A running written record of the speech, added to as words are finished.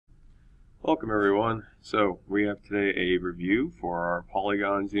Welcome everyone. So we have today a review for our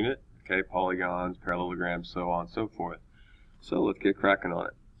polygons unit. Okay, polygons, parallelograms, so on and so forth. So let's get cracking on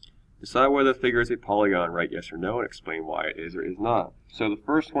it. Decide whether the figure is a polygon, right, yes or no, and explain why it is or is not. So the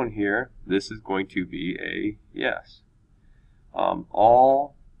first one here, this is going to be a yes.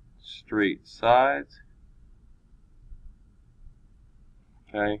 All straight sides.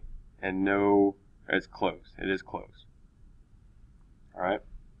 Okay, and no, it's close. It is close. All right.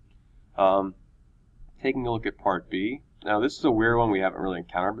 Taking a look at part B. Now this is a weird one we haven't really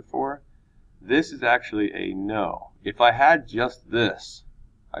encountered before. This is actually a no. If I had just this,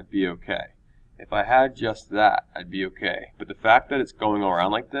 I'd be okay. If I had just that, I'd be okay. But the fact that it's going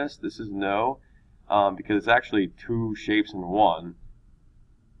around like this is no, because it's actually two shapes in one,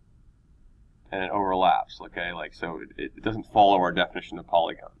 and it overlaps. Okay, like so it doesn't follow our definition of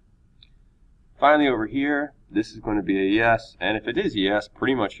polygon. Finally, over here, this is going to be a yes, and if it is yes,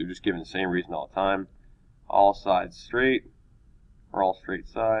 pretty much you're just given the same reason all the time. All sides straight, or all straight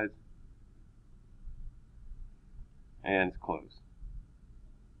sides, and it's closed.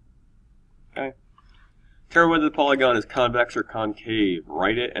 Okay. Determine whether the polygon is convex or concave.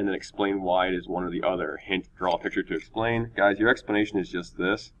 Write it and then explain why it is one or the other. Hint, draw a picture to explain. Guys, your explanation is just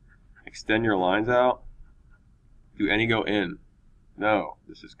this. Extend your lines out. Do any go in? No,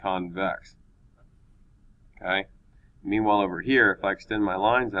 this is convex. Okay. Meanwhile, over here, if I extend my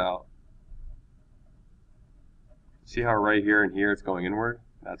lines out, see how right here and here it's going inward?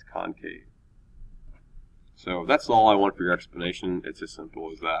 That's concave. So that's all I want for your explanation. It's as simple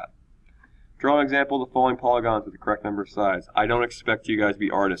as that. Draw an example of the following polygons with the correct number of sides. I don't expect you guys to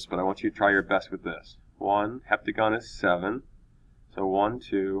be artists, but I want you to try your best with this. One heptagon is 7. So 1,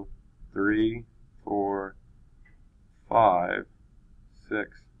 2, 3, 4, 5,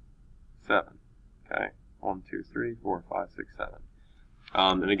 6, 7. Okay. 1, 2, 3, 4, 5, 6, 7.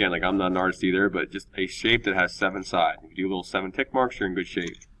 And again, like I'm not an artist either, but just a shape that has 7 sides. If you do little 7 tick marks, you're in good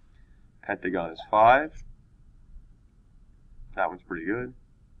shape. Pentagon is 5. That one's pretty good.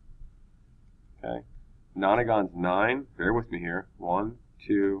 Okay. Nonagon's 9. Bear with me here. 1,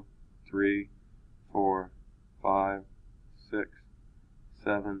 2, 3, 4, 5, 6,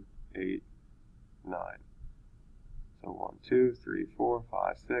 7, 8, 9. So 1, 2, 3, 4,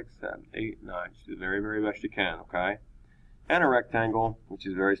 5, 6, 7, 8, 9. Just do the very, very best you can, okay? And a rectangle, which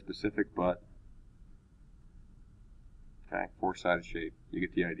is very specific, but okay, 4-sided shape. You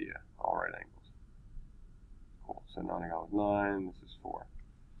get the idea. All right angles. Cool. So nonagon is 9. This is 4.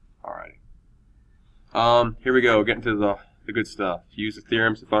 Alrighty. Here we go. Getting to the good stuff. Use the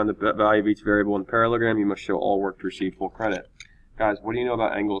theorems to find the value of each variable in the parallelogram. You must show all work to receive full credit. Guys, what do you know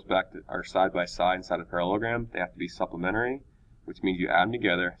about angles back that are side by side inside a parallelogram? They have to be supplementary, which means you add them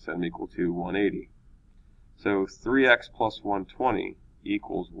together, set them equal to 180. So 3x plus 120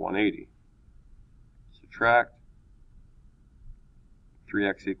 equals 180. Subtract.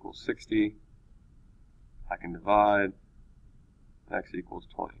 3x equals 60. I can divide. X equals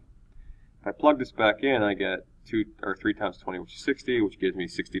 20. If I plug this back in, I get 3 times 20, which is 60, which gives me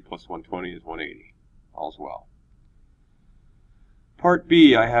 60 plus 120 is 180. All's well. Part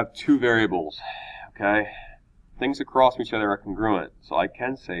B, I have 2 variables. Okay, things across from each other are congruent, so I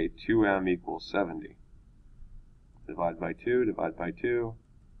can say 2m equals 70. Divide by 2, divide by 2,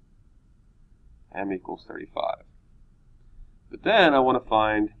 m equals 35. But then I want to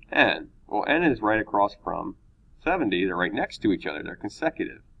find n. Well, n is right across from 70. They're right next to each other. They're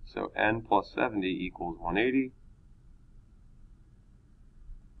consecutive. So n plus 70 equals 180.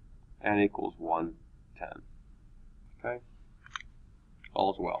 n equals 110. Okay?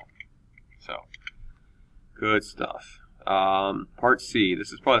 All's well. So, good stuff. Part C.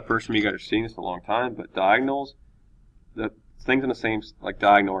 This is probably the first time you guys are seeing this in a long time, but diagonals, the things in the same like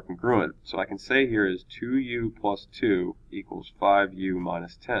diagonal are congruent. So I can say here is 2u plus 2 equals 5u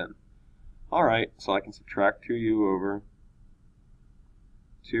minus 10. Alright, so I can subtract 2u over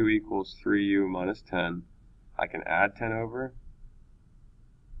 2 equals 3u minus 10. I can add 10 over.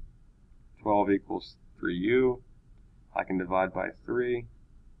 12 equals 3u. I can divide by 3.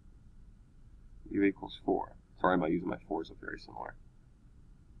 U equals 4. Sorry about using my 4s, are very similar.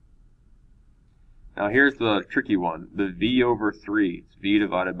 Now here's the tricky one. The v over 3. It's v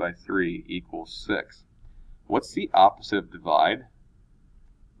divided by 3 equals 6. What's the opposite of divide?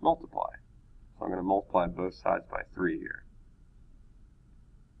 Multiply. So I'm going to multiply both sides by 3 here.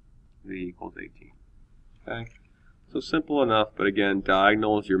 V equals 18. Okay? So simple enough, but again,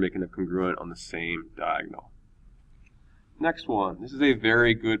 diagonals, you're making them congruent on the same diagonal. Next one. This is a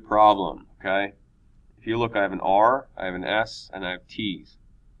very good problem. Okay? If you look, I have an R, I have an S, and I have T's.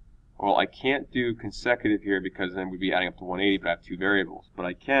 Well, I can't do consecutive here because then we'd be adding up to 180, but I have two variables. But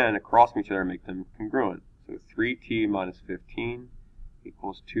I can, across from each other, make them congruent. So 3t minus 15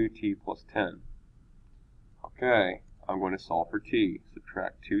 equals 2t plus 10. Okay, I'm going to solve for t.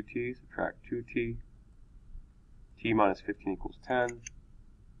 Subtract 2t, subtract 2t. T minus 15 equals 10.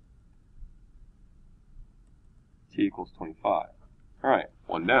 T equals 25. Alright,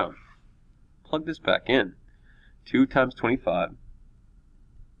 one down. Plug this back in. 2 times 25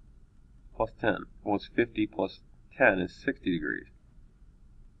 plus 10. Well, it's 50 plus 10 is 60 degrees.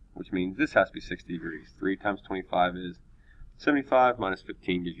 Which means this has to be 60 degrees. 3 times 25 is 75 minus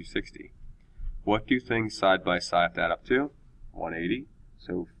 15 gives you 60. What do things side by side have to add up to? 180.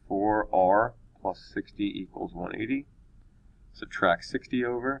 So 4r plus 60 equals 180. Subtract 60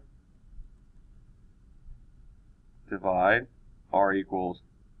 over. Divide. R equals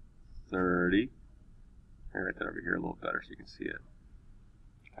 30. Let me write that over here a little better so you can see it.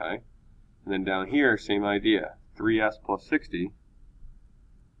 Okay. And then down here, same idea. 3s plus 60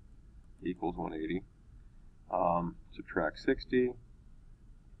 equals 180. Subtract 60.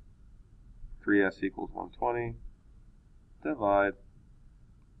 3s equals 120. Divide.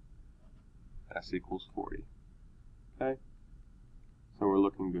 S equals 40. Okay? So we're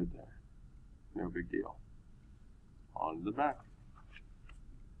looking good there. No big deal. On to the back.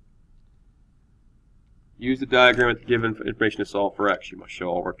 Use the diagram with the given information to solve for x. You must show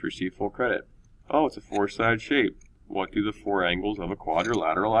all work to receive full credit. Oh, it's a four-sided shape. What do the four angles of a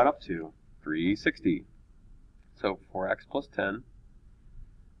quadrilateral add up to? 360. So 4x plus 10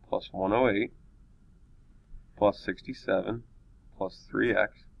 plus 108 plus 67 plus 3x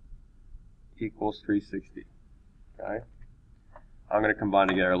equals 360. Okay? I'm going to combine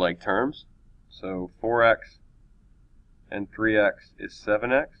together like terms. So 4x and 3x is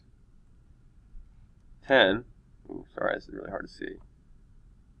 7x. 10. Ooh, sorry, this is really hard to see.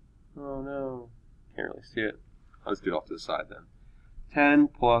 Oh no, can't really see it. Let's do it off to the side then. 10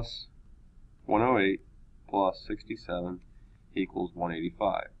 plus 108 plus 67 equals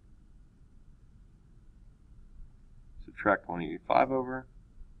 185. Subtract 185 over.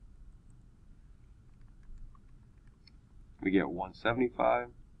 We get 175.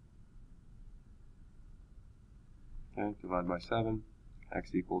 Okay, divide by 7.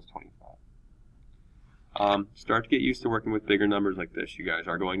 X equals 25. Start to get used to working with bigger numbers like this. You guys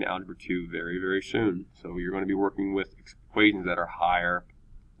are going to Algebra 2 very, very soon. So you're going to be working with equations that are higher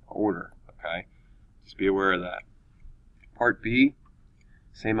order. Okay? Just be aware of that. Part B,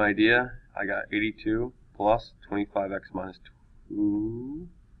 same idea. I got 82 plus 25x minus 2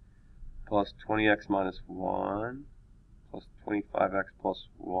 plus 20x minus 1 plus 25x plus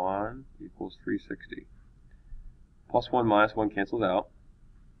 1 equals 360. Plus 1 minus 1 cancels out.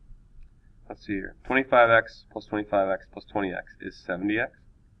 Let's see here. 25x plus 25x plus 20x is 70x.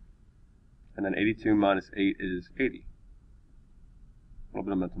 And then 82 minus 8 is 80. A little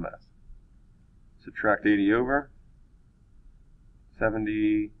bit of mental math. Subtract 80 over.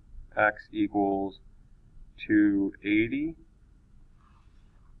 70x equals 280.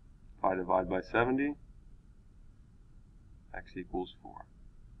 If I divide by 70, x equals 4.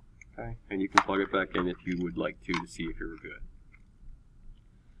 Okay, and you can plug it back in if you would like to see if you're good.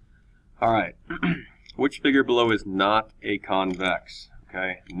 Alright, which figure below is not a convex?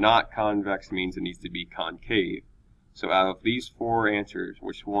 Okay, not convex means it needs to be concave. So out of these four answers,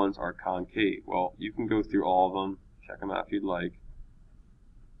 which ones are concave? Well, you can go through all of them, check them out if you'd like.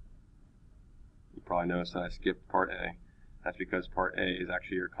 You probably noticed that I skipped part A. That's because part A is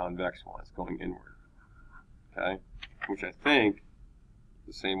actually your convex one. It's going inward. Okay, which I think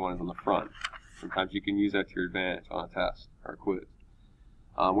the same one is on the front. Sometimes you can use that to your advantage on a test or a quiz.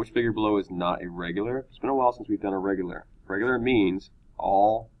 Which figure below is not a regular? It's been a while since we've done a regular. Regular means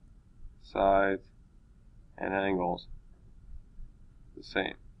all sides and angles the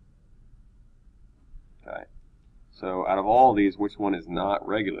same. Okay. So out of all these, which one is not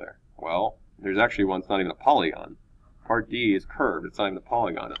regular? Well, there's actually one that's not even a polygon. Part D is curved. It's not even a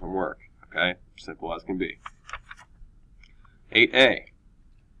polygon. It doesn't work. Okay? Simple as can be. 8a.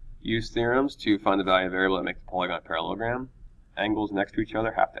 Use theorems to find the value of variable that makes the polygon parallelogram. Angles next to each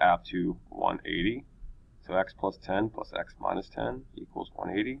other have to add up to 180. So x plus 10 plus x minus 10 equals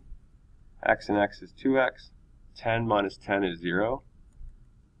 180. X and x is 2x. 10 minus 10 is 0.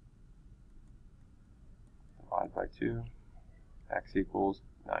 Divide by 2. X equals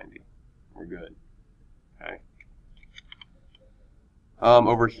 90. We're good. Okay.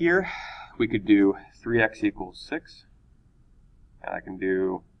 Over here, we could do 3x equals 6. And I can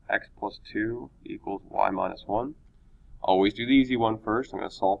do x plus 2 equals y minus 1. Always do the easy one first. I'm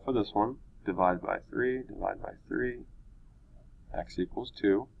going to solve for this one. Divide by 3, divide by 3. X equals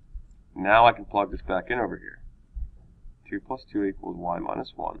 2. Now I can plug this back in over here. 2 plus 2 equals y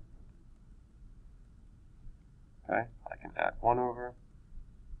minus 1. Okay, I can add 1 over.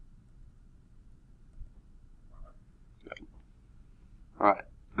 Good. Alright.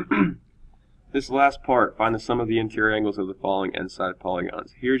 This last part, find the sum of the interior angles of the following n-sided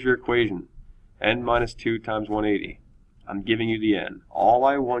polygons. Here's your equation. N minus 2 times 180. I'm giving you the n. All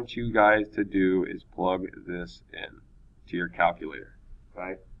I want you guys to do is plug this in to your calculator.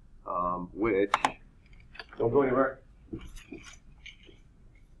 Okay? Which, don't go anywhere. I'm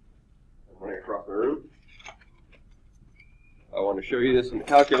running across the room. I want to show you this in the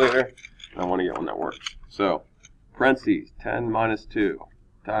calculator. I want to get one that works. So, parentheses, 10 minus 2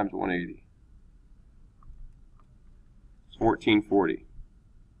 times 180. It's 1440.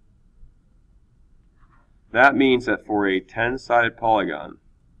 That means that for a 10-sided polygon,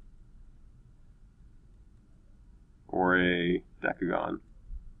 or a decagon,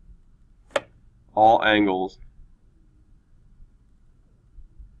 all angles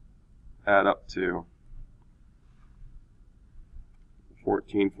add up to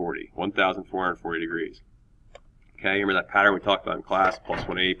 1440, 1,440 degrees. Okay, remember that pattern we talked about in class, plus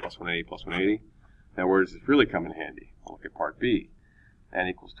 180, plus 180, plus 180? Now where does this really come in handy? I'll look at part B. N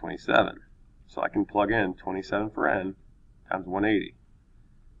equals 27. So I can plug in 27 for n times 180.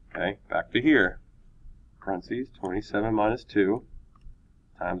 Okay, back to here. Parentheses, 27 minus 2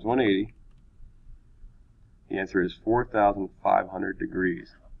 times 180. The answer is 4,500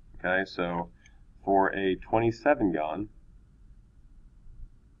 degrees. Okay, so for a 27-gon,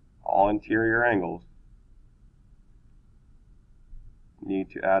 all interior angles need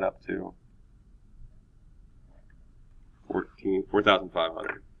to add up to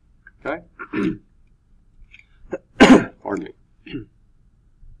 4,500. Okay? Pardon me.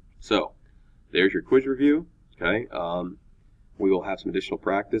 So, there's your quiz review. Okay? We will have some additional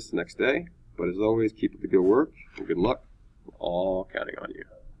practice the next day. But as always, keep up the good work and good luck. We're all counting on you.